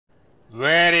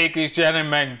Ladies and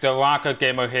gentlemen, Delaka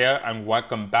Gamer here, and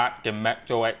welcome back to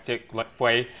Metro Exit Let's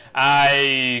Play.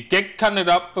 I did cut it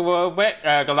up a little bit.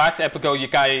 The last episode, you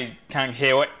guys can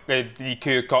hear it, the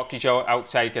cool cocky show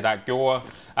outside of that door.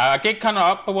 I did cut it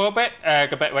up a little bit,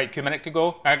 a bit like 2 minutes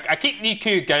ago. I keep the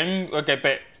cool going like a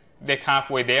bit this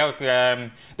halfway there.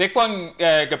 This one,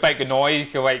 the big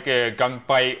noise, like a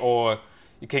gunfight or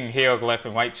you can hear left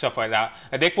and right, stuff like that.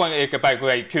 And this one is about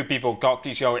like two people talk to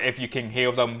each other. If you can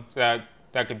hear them, that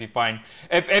could be fine.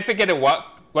 If it get work,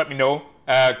 let me know.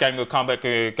 Down the comment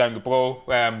down below.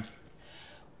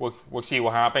 We'll see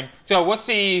what happens. So let's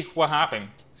see what happened.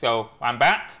 So I'm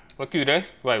back. Let's do this.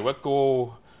 Right, let's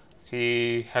go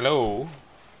see. Hello.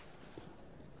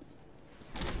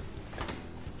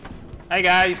 Hey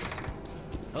guys.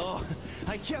 Oh,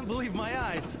 I can't believe my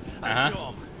eyes.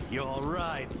 Artyom, you're all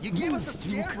right. You gave us a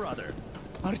scare, brother.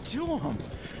 Artyom,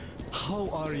 how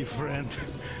are you, friend?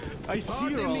 I see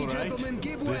you're all right.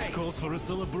 This calls for a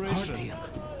celebration. Artyom,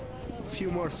 a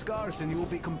few more scars and you will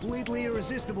be completely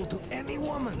irresistible to any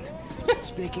woman.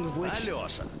 Speaking of which,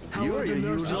 Alyosha, how you are are the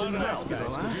your nurses usual in the nice hospital,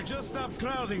 guys. huh? Could you just stop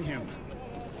crowding him?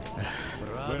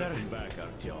 Welcome back,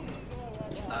 Artyom.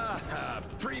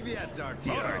 Привет,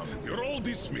 Artyom. All right, you're all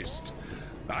dismissed.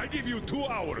 I give you 2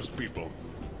 hours, people.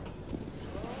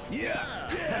 Yeah!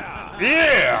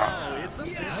 Yeah. It's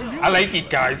a I like you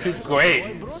guys. It's great.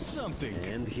 I brought something.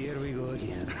 And here we go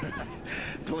again.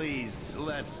 Please,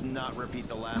 let's not repeat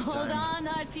the last Hold time.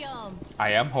 on, Artyom.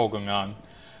 I am holding on.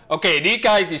 Okay, these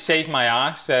guys just saved my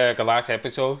ass the last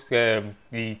episode.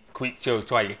 The creature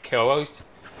tried to kill us.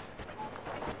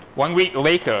 1 week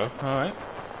later, alright.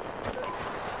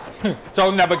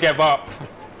 Don't never give up.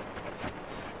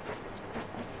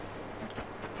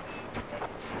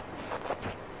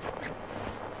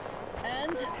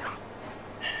 And?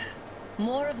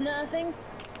 More of nothing?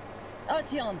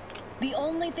 Artyom, the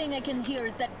only thing I can hear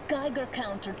is that Geiger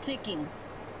counter ticking.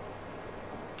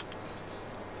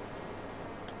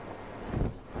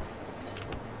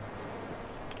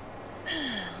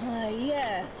 Why,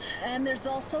 yes, and there's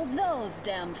also those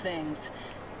damn things.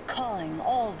 Calling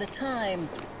all the time.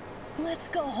 Let's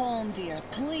go home, dear,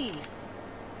 please.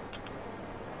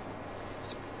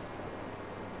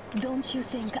 Don't you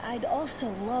think I'd also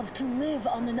love to live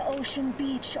on an ocean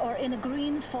beach or in a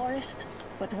green forest?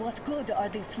 But what good are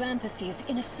these fantasies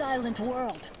in a silent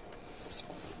world?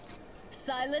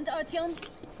 Silent, Artyom?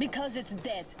 Because it's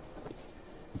dead.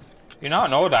 You not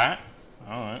know that.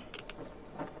 Alright.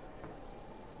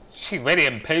 She's very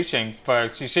impatient,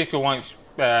 but she just wants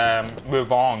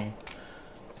move on.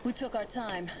 We took our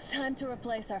time. Time to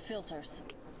replace our filters.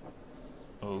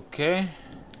 Okay.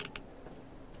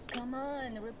 Come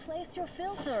on, replace your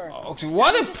filter. Oh,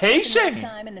 what a Just taking more patient!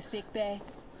 time in the sick bay.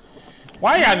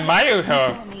 Why I admire You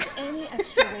her? don't need any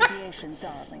extra radiation,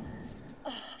 darling.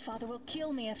 Oh, Father will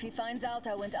kill me if he finds out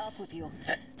I went up with you.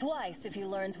 Twice if he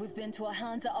learns we've been to a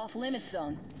Hansa off-limit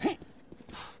zone.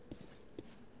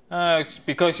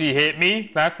 Because you hate me,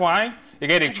 that's why? You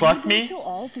getting Have trust you been me? to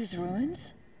all these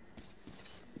ruins?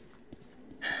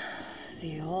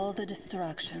 See all the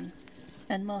destruction.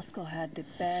 And Moscow had the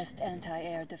best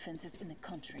anti-air defenses in the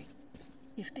country.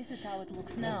 If this is how it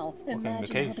looks now,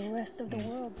 imagine how the rest of the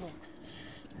world looks.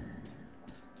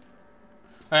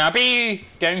 I'll be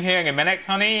down here in a minute,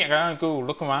 honey. I'm gonna go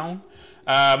look around.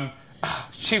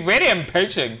 She's very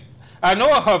impatient. I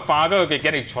know her father is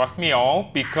getting trust me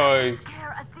all because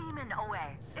Scare a demon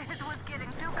away. It was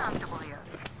getting too comfortable here.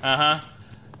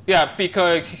 yeah,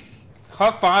 because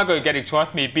her father is getting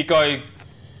trust me because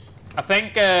I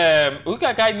think who's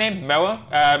that guy named Miller?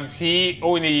 He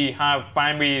only have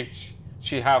family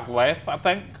she have left, I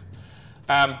think.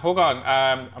 Hold on.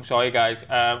 I'm sorry, guys.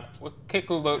 We'll take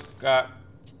a look at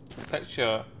the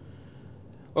picture.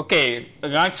 Okay,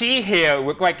 I see here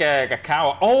look like a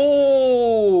cow.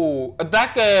 Oh,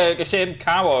 that's the same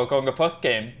cow from the first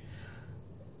game.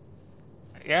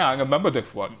 Yeah, I remember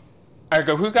this one.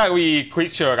 Who got the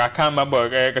creature? I can't remember.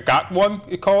 The god one,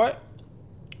 you call it?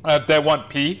 They want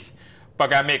peace,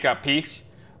 but I make a peace.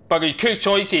 But the two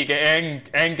choices, the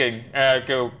ending,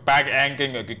 the bad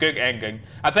ending or the good ending.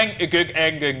 I think the good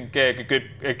ending, the good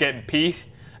getting peace,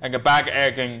 and the bad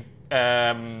ending,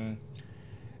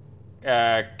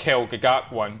 kill the god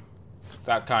one.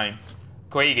 That time,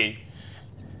 crazy.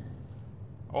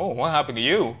 Oh, what happened to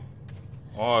you?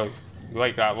 Oh, you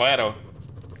like that letter?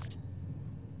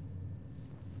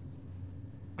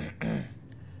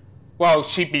 Well,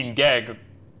 she been dead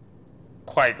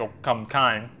quite some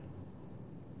time.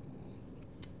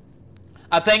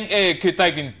 I think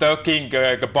 2013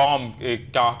 the bomb is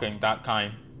darkened that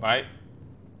time, right?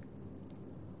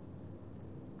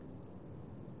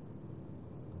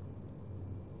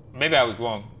 Maybe I was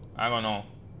wrong. I don't know.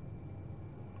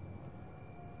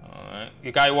 Alright.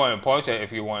 You guys want to pause it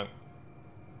if you want.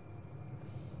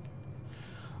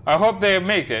 I hope they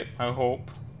make it. I hope.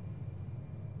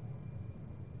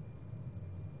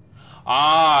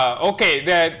 Ah,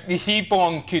 okay. He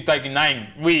born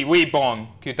 2009. We born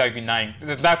 2009.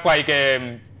 That's like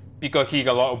because he's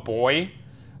a little boy.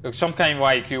 Sometimes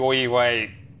like he only like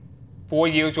 4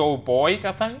 years old boy,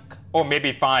 I think, or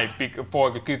maybe 5.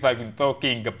 Before the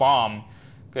 2013 the bomb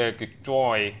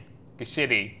destroy the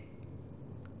city.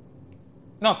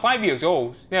 No, 5 years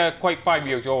old. Yeah, quite 5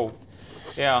 years old.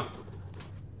 Yeah.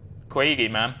 Crazy,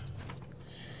 man.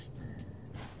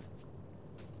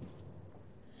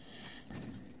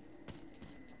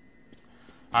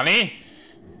 Honey?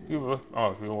 You're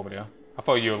over there. I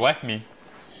thought you left me.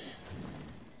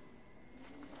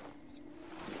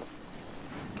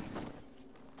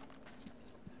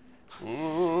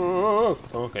 Ooh,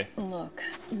 okay. Look,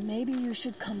 maybe you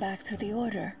should come back to the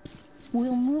Order.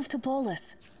 We'll move to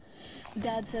Polis.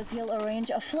 Dad says he'll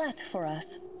arrange a flat for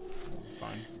us.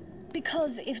 Fine.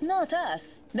 Because if not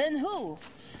us, then who?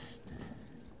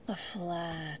 A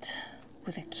flat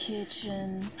with a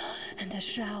kitchen and a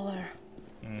shower.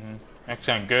 That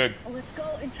sounds good. Let's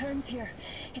go in turns here.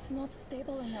 It's not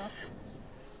stable enough.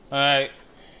 Alright.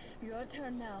 Your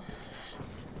turn now.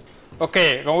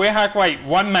 Okay, we have like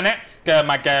 1 minute.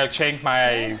 I change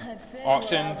my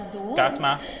option. Gas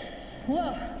mask.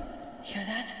 Whoa! Hear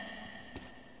that?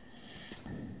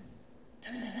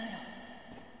 Turn the light off.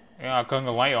 Yeah, I'll turn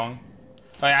the light on.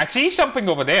 Like, I see something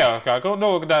over there. I don't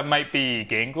know if that might be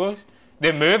ganglers.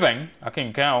 They're moving. I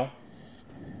can tell.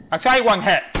 I try one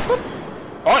hit.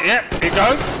 Oh yeah, it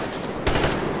goes.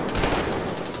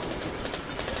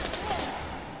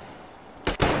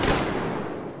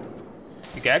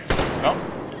 You dead? No,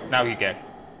 now he dead.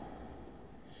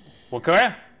 We're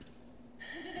clear?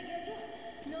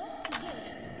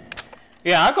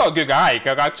 Yeah, I got a good eye.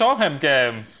 Cause I saw him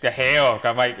the hair,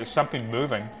 got like something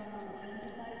moving.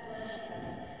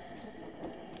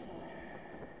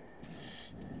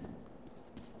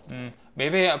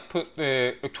 Maybe I put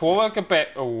the torque a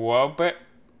little bit.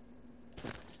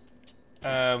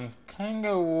 Kind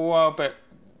of a little bit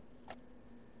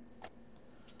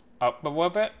up a little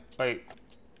bit, like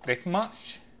this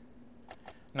much.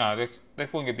 No, this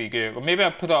one could be good. Or maybe I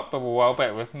put up a little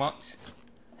bit this much.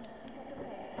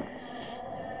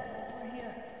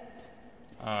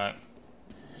 Alright.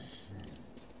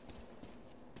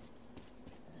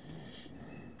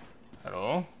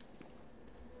 Hello.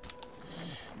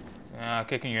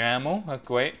 Kicking your ammo, that's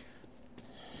great.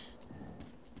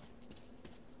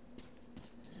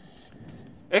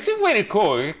 This is really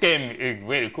cool. This game is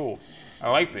really cool. I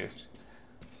like this.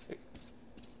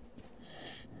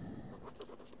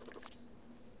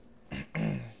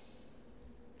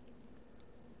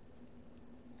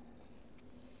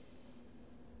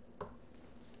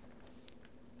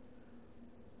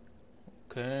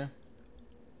 Okay.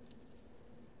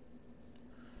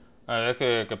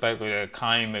 That's about the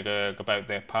time about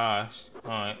their past.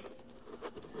 Alright.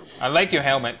 I like your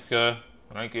helmet, sir.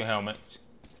 I like your helmet.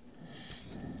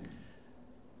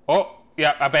 Oh,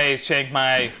 yeah, I better change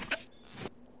my...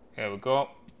 There we go.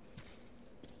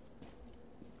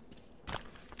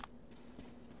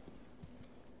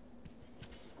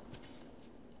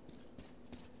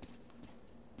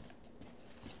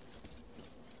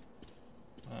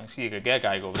 I see a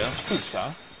guy over there. Good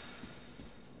stuff.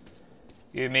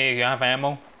 You have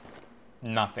ammo?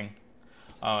 Nothing.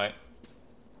 Alright.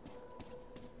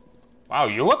 Wow,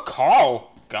 you look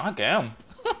tall. God damn.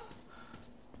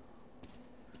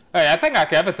 Hey, I think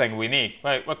that's everything we need.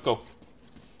 Right, let's go.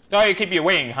 Sorry to keep you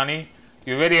waiting, honey.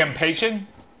 You really impatient?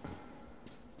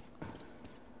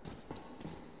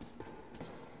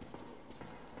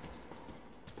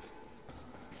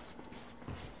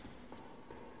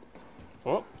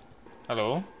 Oh,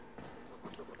 hello.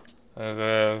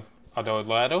 Other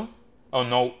ladder? Oh,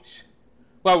 notes.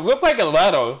 Well, it looks like a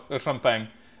ladder or something.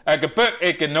 The book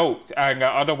is a note, and the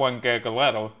other one is a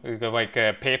ladder. It's like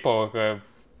paper.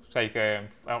 It's like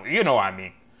you know what I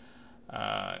mean.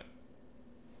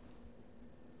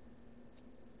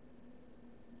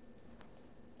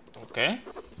 Okay.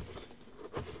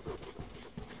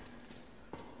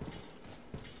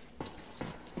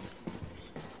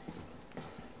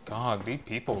 God, these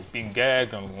people have been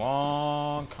gagged a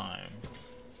long time.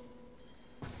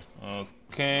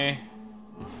 Okay.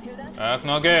 That's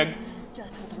not good.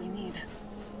 Just what we need.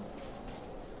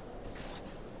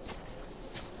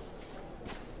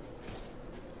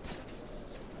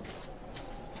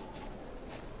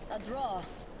 A draw.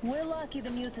 We're lucky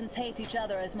the mutants hate each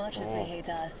other as much as they hate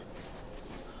us.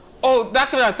 Oh,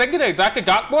 that's what I think it is. That could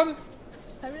got one?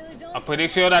 I really don't. I'm pretty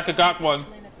sure that could got one.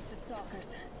 Limits to stalkers.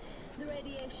 The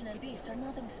radiation and beasts are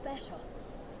nothing special.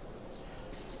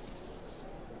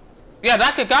 Yeah,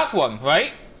 that could got one,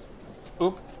 right?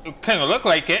 It kind of look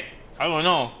like it. I don't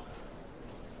know.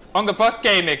 On the first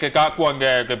game, it could got one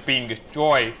being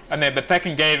destroyed, and then the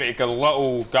second game, it got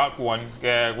one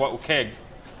little kid.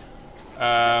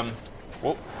 Oh.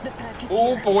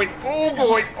 Oh boy! Oh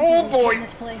boy! Oh boy! Do we turn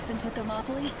this place into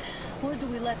Thermopylae, or do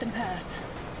we let them pass?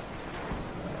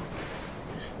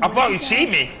 I thought you see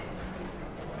me.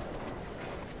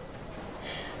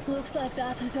 Looks like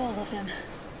that was all of them.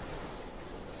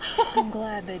 I'm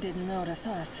glad they didn't notice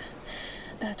us.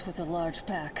 That was a large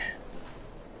pack.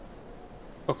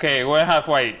 Okay, we have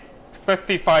like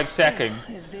 55 seconds.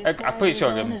 Is this I'm pretty sure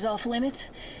zone is off limits?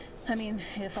 I mean,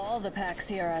 if all the packs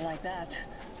here are like that.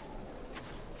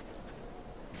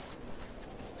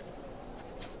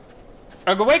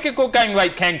 I'm gonna make it go down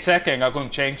like 10 seconds. I'm gonna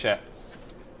change it.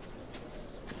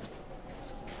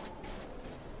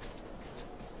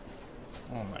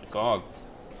 Oh my god,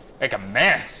 like a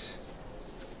mess.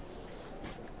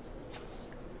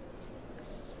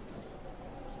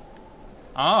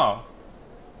 Oh.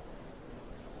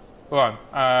 Hold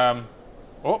on.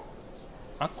 Oh,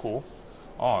 that's cool.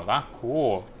 Oh, that's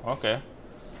cool. Okay.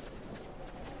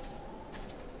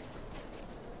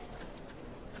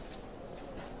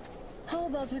 How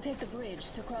about we take the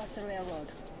bridge to cross the railroad?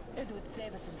 It would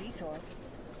save us a detour.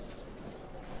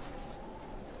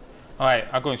 Alright,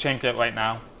 I'm going to change it right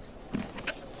now.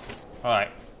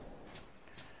 Alright.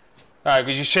 Alright,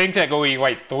 because you changed it going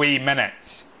like 3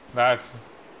 minutes. That's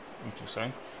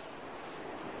interesting.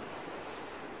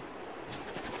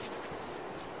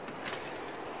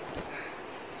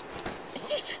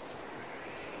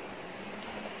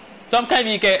 Sometimes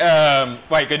you get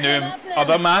like a new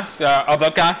other mask, other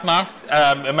gas mask.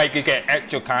 It might you get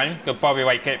extra time. You'll probably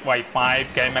like get like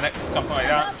 5-10 minutes, something like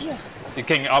that. You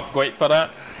can upgrade for that.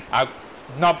 I'm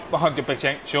not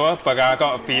 100% sure, but I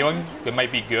got a feeling it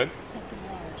might be good.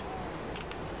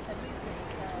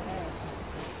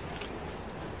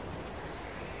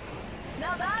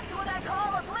 Now that's what I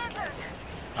call a blizzard.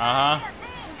 Uh-huh.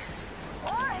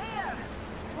 Or here.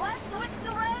 Let's switch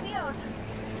to radios.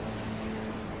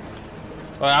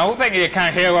 Well, I don't think you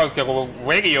can hear out the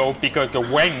radio because the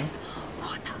wind.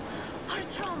 What?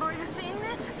 Artyom, are you seeing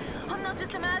this? I'm not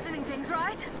just imagining things,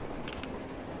 right?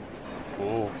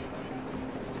 Oh.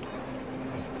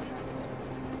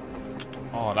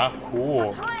 Oh, that's cool.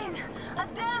 A train! A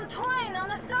damn train on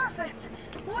the surface!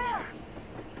 Where?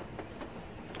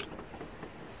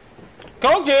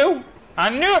 Told you! I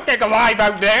knew it'd get alive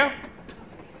out there!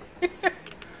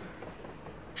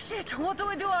 Shit, what do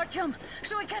we do, Artyom?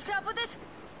 Should we catch up with it?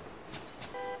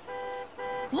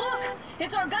 Look!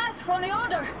 It's our guys from the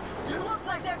Order! Looks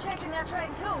like they're chasing that train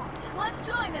too. Let's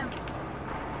join them!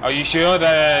 Are you sure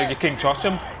that you can trust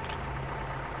them?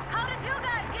 How did you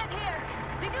guys get here?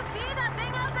 Did you see that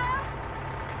thing out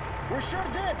there? We sure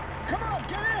did. Come on,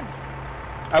 get in.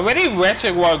 I really wish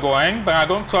it were going, but I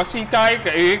don't trust these guys.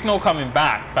 There's no coming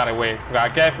back, by the way. So I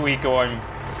guess we're going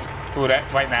through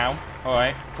that right now.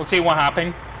 Alright, we'll see what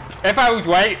happens. If I was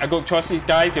right, I don't trust these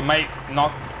guys. They might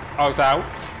knock us out.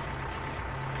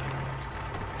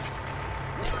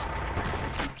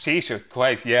 Jesus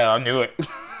Christ, yeah, I knew it.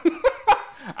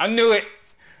 I knew it.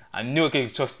 I knew I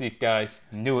could trust these guys.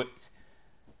 I knew it.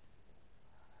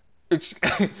 It's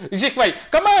just like,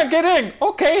 come on, get in.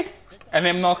 Okay. And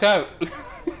then knock out.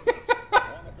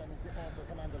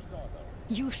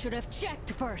 You should have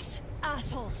checked first,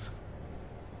 assholes.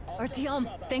 Artyom,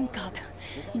 thank God.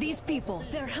 These people,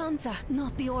 they're Hansa,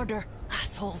 not the Order.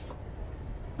 Assholes.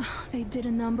 They did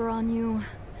a number on you.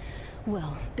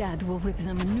 Well, Dad will rip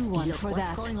them a new one. Look, for what's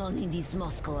that. What's going on in this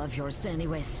Moscow of yours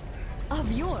anyways?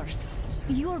 Of yours?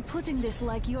 You're putting this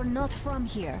like you're not from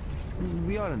here.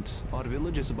 We aren't. Our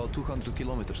village is about 200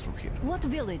 kilometers from here. What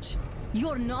village?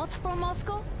 You're not from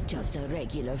Moscow? Just a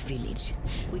regular village.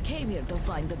 We came here to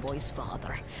find the boy's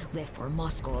father. Left for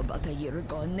Moscow about a year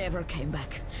ago and never came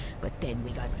back. But then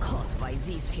we got caught by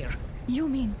these here. You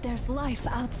mean there's life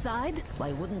outside?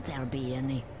 Why wouldn't there be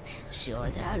any? Sure,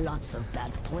 there are lots of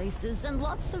bad places and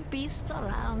lots of beasts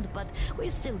around, but we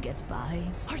still get by.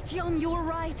 Artyom, you're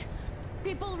right.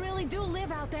 People really do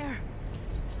live out there.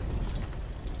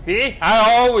 See?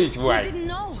 I always right. I didn't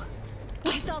know.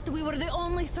 I thought we were the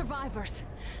only survivors.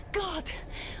 God,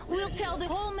 we'll tell the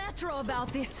whole metro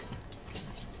about this.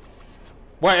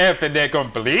 What if they're gonna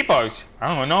believe us?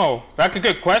 I don't know. That's a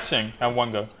good question. I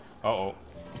wonder. Uh-oh.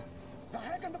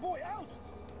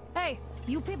 Hey,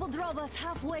 you people drove us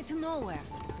halfway to nowhere.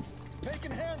 They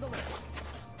can handle it.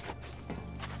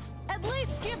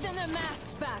 Give them their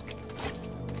masks back.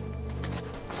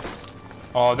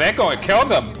 Oh, they're going to kill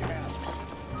them.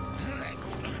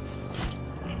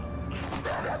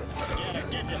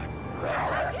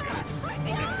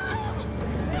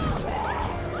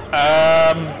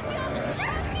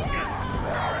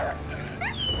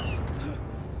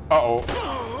 Uh-oh.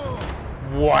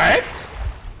 What?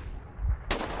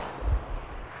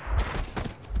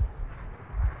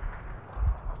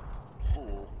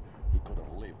 Fool. He could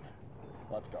have lived.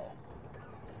 Let's go.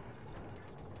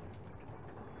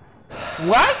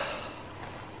 What?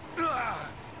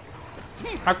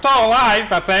 I'm still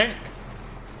alive, I think.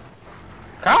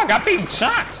 God, I got being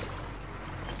shot.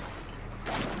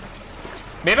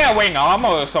 Maybe I wing armor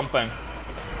or something.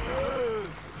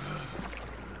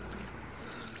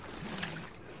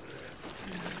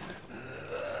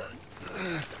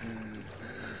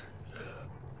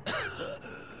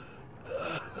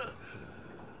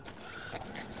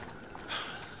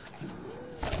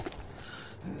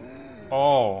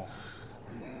 Oh.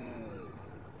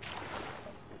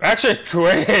 That's just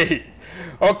great.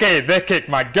 Okay, they kicked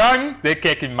my gun, they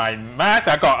kicking my mask.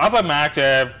 I got other masks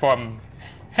from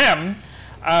him.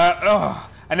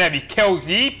 And then he killed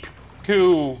these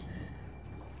two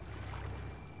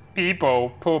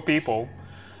people, poor people.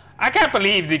 I can't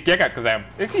believe they did it to them.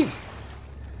 This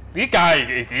guy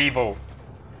is evil.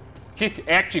 Just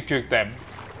execute them.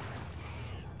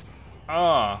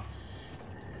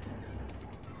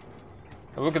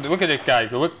 Look at this guy.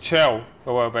 He looks chill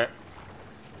a little bit.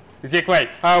 He's just like,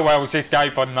 oh well, this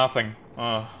guy for nothing.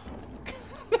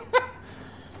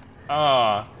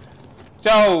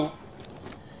 So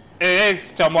it is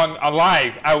someone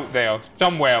alive out there,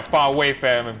 somewhere far away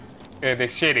from the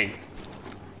city.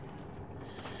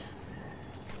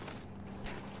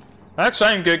 That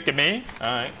sounds good to me.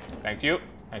 Alright, thank you.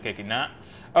 I'm taking that.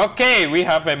 Okay, we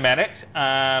have a minute.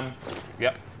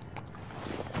 Yep.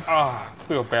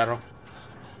 Feel better.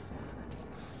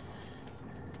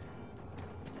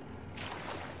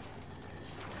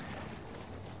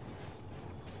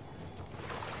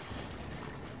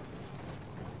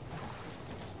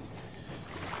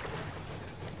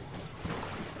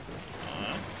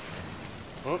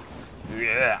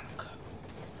 Yeah.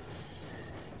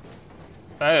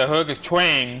 I heard the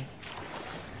train.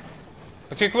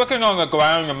 Is he looking on the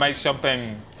ground to make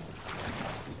something,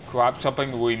 grab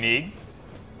something we need?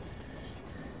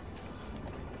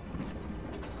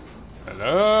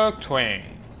 Hello, train.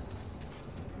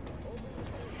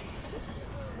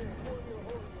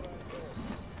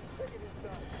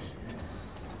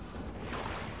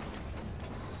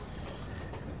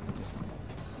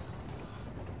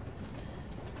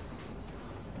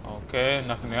 Okay,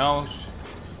 nothing else.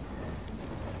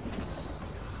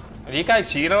 Are you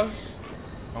guys heroes?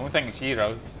 I don't think it's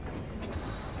heroes.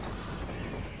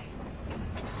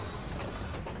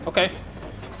 Okay.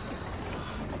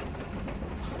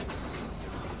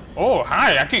 Oh,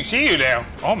 hi, I can see you there.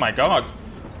 Oh my god.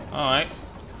 Alright.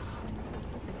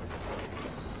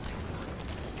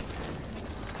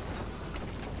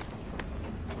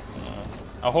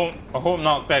 I hope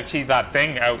not that see that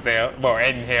thing out there, well,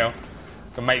 in here.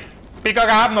 To make, because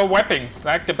I have no weapon.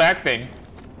 That's the bad thing.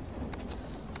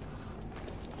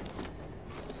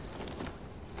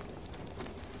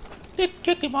 Just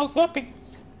check him out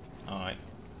weapons. Alright.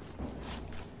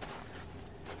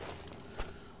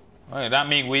 Alright, that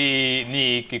means we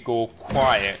need to go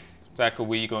quiet. That's what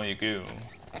we're going to do.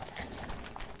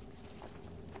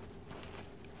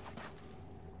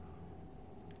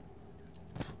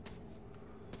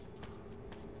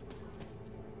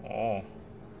 Oh.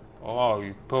 Oh,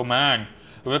 you poor man.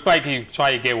 It looks like he's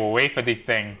trying to get away from this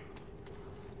thing.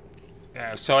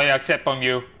 Sorry, I stepped on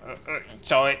you.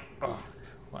 Sorry. Oh,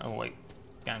 wait.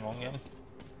 Can't on him.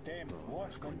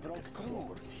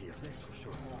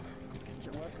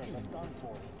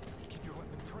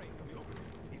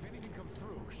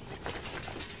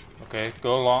 Okay,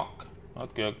 go lock.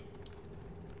 Not good.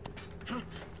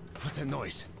 What's that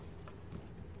noise?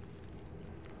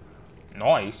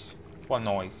 Noise? What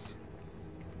noise?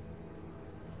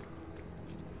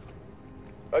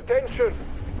 Attention!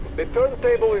 The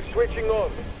turntable is switching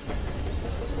on.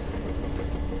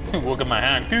 Look at my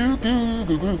hand. Goo, goo,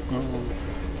 goo, goo, goo.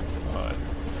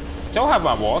 Still have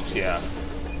my watch here.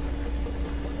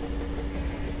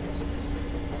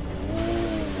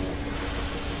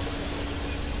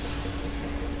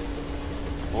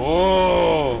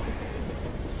 Oh!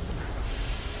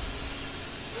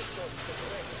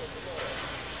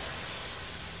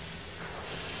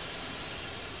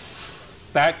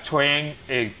 That train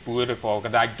is beautiful,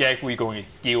 because I guess we're going to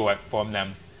steal it from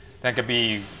them. That could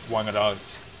be one of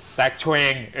those. That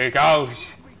train, it goes.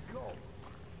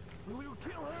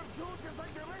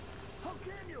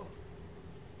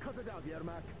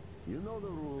 Yermak. You know the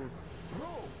rules.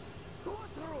 Rules? What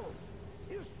rules?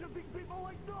 You're shooting people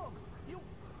like dogs. You...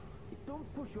 Don't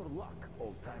push your luck,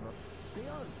 old-timer. They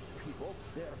aren't people.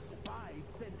 They're spies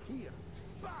sent here.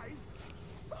 Spies?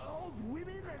 Old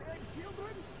women and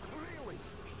children? Really?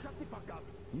 Shut the fuck up.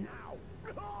 Now.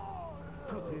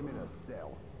 Put him in a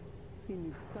cell. He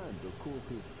needs time to cool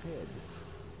his head.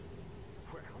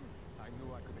 Well, I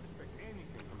knew I could expect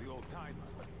anything from the old-timer,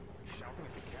 but shouting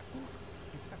at the captain?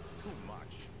 That's too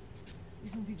much.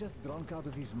 Isn't he just drunk out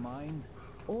of his mind?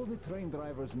 All the train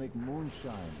drivers make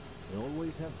moonshine. They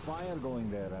always have fire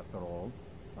going there, after all.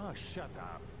 Oh, shut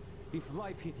up. If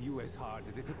life hit you as hard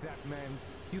as it hit that man,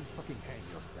 you'd fucking hang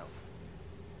yourself.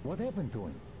 What happened to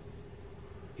him?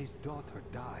 His daughter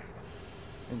died.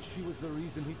 And she was the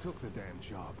reason he took the damn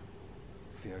job.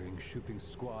 Fearing shooting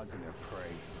squads in their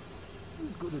prey.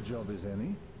 As good a job as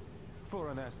any. For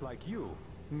an ass like you,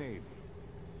 maybe.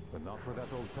 But not for that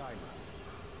old-timer.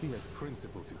 He has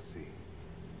principles, you see.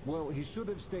 Well, he should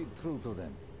have stayed true to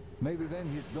them. Maybe then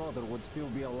his daughter would still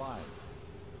be alive.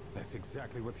 That's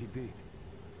exactly what he did.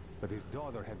 But his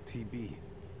daughter had TB,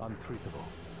 untreatable.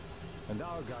 And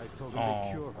our guys told him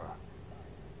they'd cure her.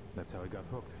 That's how he got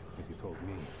hooked, as he told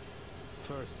me.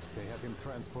 First, they had him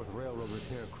transport railroad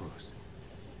repair crews.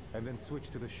 And then switch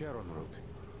to the Sharon route.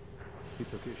 He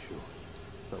took issue,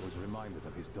 but was reminded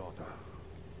of his daughter.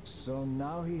 So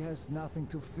now he has nothing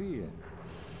to fear.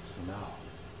 So now,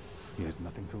 he has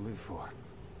nothing to live for.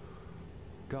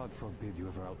 God forbid you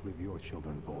ever outlive your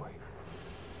children, boy.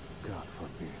 God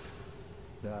forbid.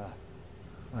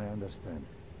 I understand.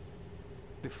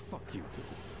 The fuck you do.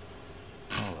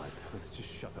 Alright, let's just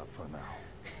shut up for now.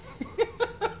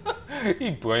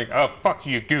 He's brilliant. Oh, fuck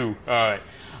you do. Alright.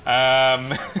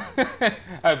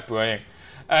 That's brilliant.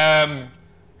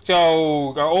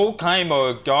 So, the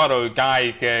old-timer daughter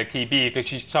died TB because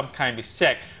she's some kind of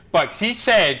sick. But he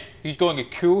said he's going to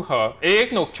cure her. It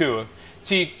is no cure.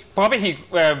 He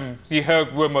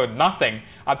heard rumor nothing.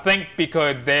 I think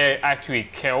because they actually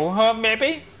kill her,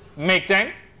 maybe? Makes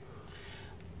sense?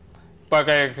 But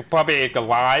probably it's a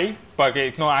lie. But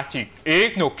it's not actually,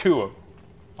 it is no cure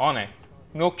on it.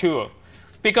 No cure.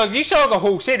 Because you saw the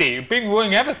whole city, it's been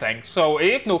ruining everything, so it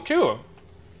is no cure.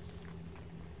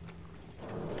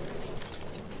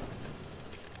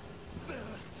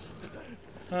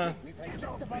 We've had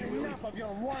just about enough of your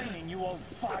whining, you old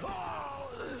fuck!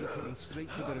 You're heading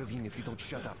straight for the ravine if you don't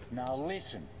shut up. Now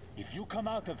listen, if you come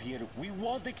out of here, we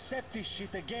won't accept this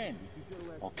shit again.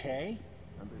 Okay?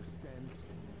 Understand?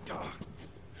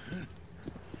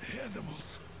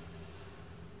 Animals.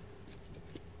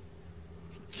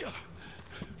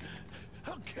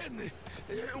 How can they?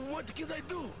 What can I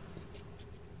do?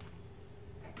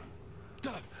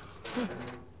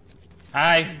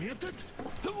 Hi.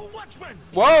 Watchman.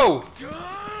 Whoa.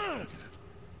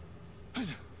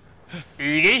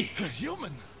 Edie?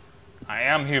 Human. I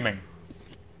am human.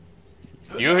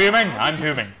 You human? I'm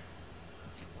human.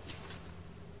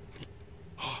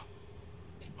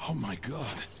 Oh my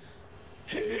God.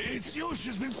 It's you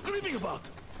she's been screaming about.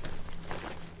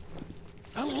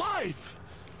 Alive.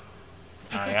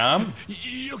 I am?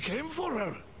 You came for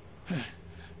her.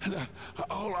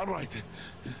 All right.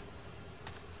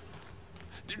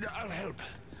 I'll help.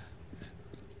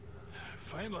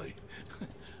 Finally,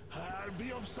 I'll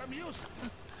be of some use.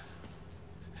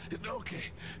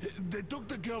 Okay, they took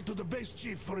the girl to the base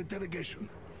chief for interrogation.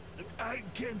 I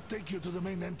can't take you to the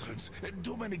main entrance.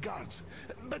 Too many guards.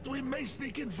 But we may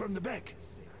sneak in from the back.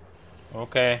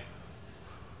 Okay.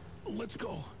 Let's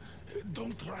go.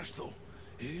 Don't rush though.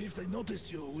 If they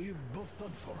notice you, we're both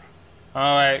done for.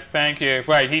 Alright, thank you.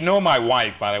 Right, he know my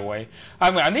wife, by the way.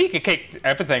 I need to take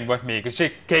everything with me, because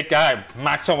she can't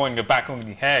smack someone in the back of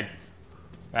the head.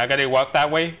 I gotta walk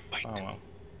that way? Wait. Oh, well.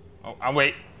 Oh, I'll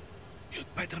wait.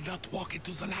 You'd better not walk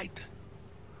into the light.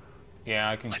 Yeah,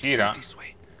 I can Let's see do that. it this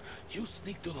way. You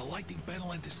sneak to the lighting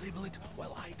panel and disable it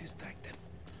while I distract them.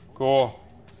 Cool.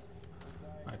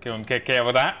 I can take care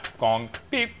of that. Gone.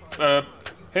 Beep.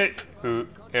 Hey.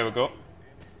 Here we go.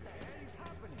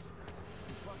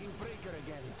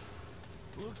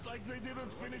 Looks like they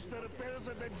didn't finish the repairs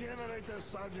at the generator,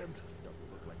 Sergeant.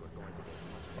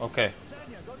 Okay.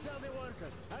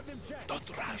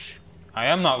 Don't rush. I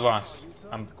am not rushed.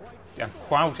 I'm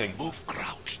crouching. Move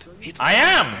crouched. It's I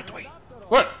am! that way.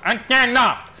 What? I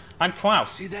cannot! I'm crouched.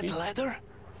 See that ladder?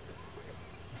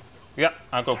 Yep,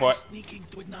 I'll go for it. Sneaking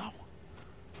to it now.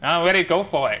 I'm ready to go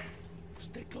for it.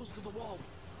 Stay close to the wall.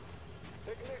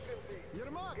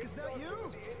 Yermak, is that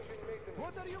you?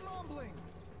 What are you mumbling?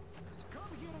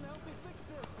 Come here and help me fix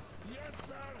this. Yes,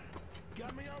 sir.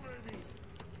 Got me already.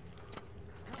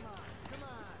 Come on, come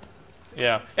on.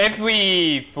 Yeah, if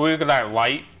we threw that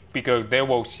light, because they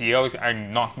will shield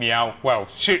and knock me out, well,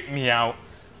 shoot me out,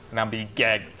 and I'll be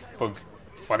gagged for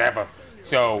forever.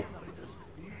 So,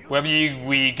 whatever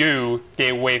we do,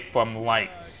 get away from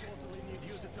lights.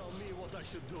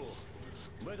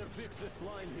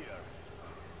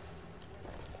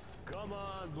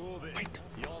 Wait.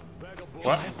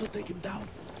 What? I have to take him down.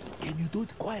 Can you do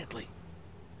it quietly?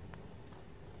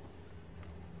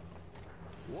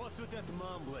 What's with that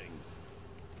mumbling?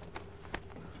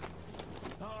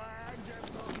 Oh, I'm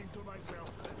just talking to myself.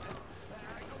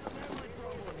 I got a memory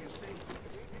problem, you see.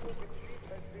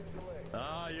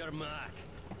 Ah, you're Mac.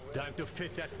 Time to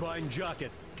fit that pine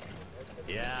jacket.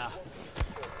 Yeah.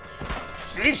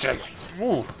 Jesus!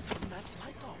 Ooh.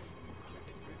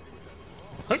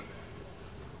 Hey.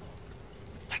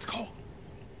 Let's go.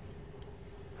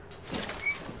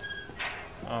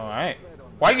 Alright.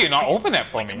 Why do you not open that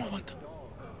for Wait me? a moment.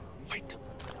 Wait.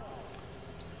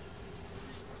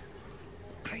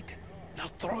 Great. Now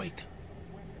throw it.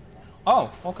 Oh,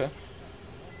 okay.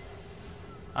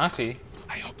 I see.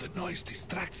 I hope the noise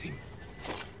distracts him.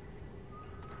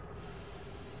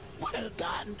 Well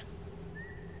done.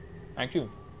 Thank you.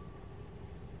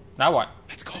 Now what?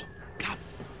 Let's go. Come.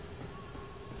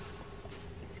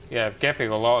 Yeah, definitely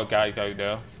a lot of guys out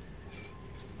there.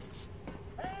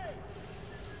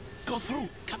 Go through.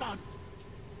 Come on.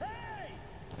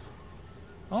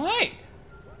 Alright.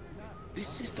 This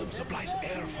system supplies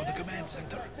air for the command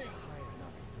center.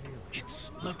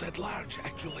 It's not that large,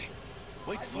 actually.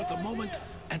 Wait for the moment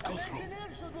and go through.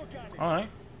 Alright.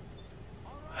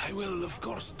 I will, of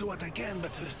course, do what I can,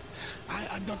 but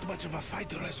I'm not much of a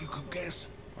fighter, as you could guess.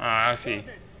 I see.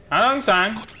 I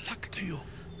understand. Good luck to you.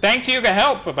 Thank you for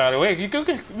help, by the way. You good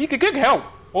help.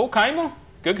 Okay,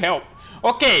 good help.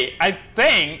 Okay, I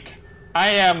think I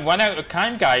am run out of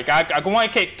time, guys. I don't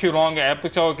want to take too long an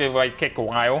episode, it like take a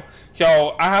while.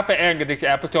 So I have to end this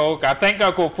episode. I think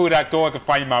I'll go through that door to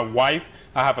find my wife.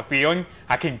 I have a feeling.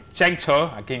 I can sense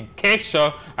her, I can kiss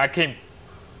her, I can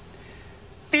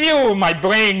feel my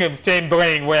brain, the same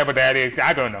brain, whatever that is.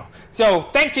 I don't know. So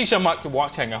thank you so much for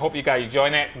watching. I hope you guys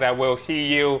enjoyed it. And I will see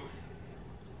you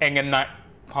in the next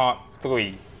part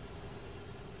 3.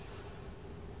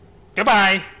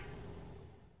 Goodbye.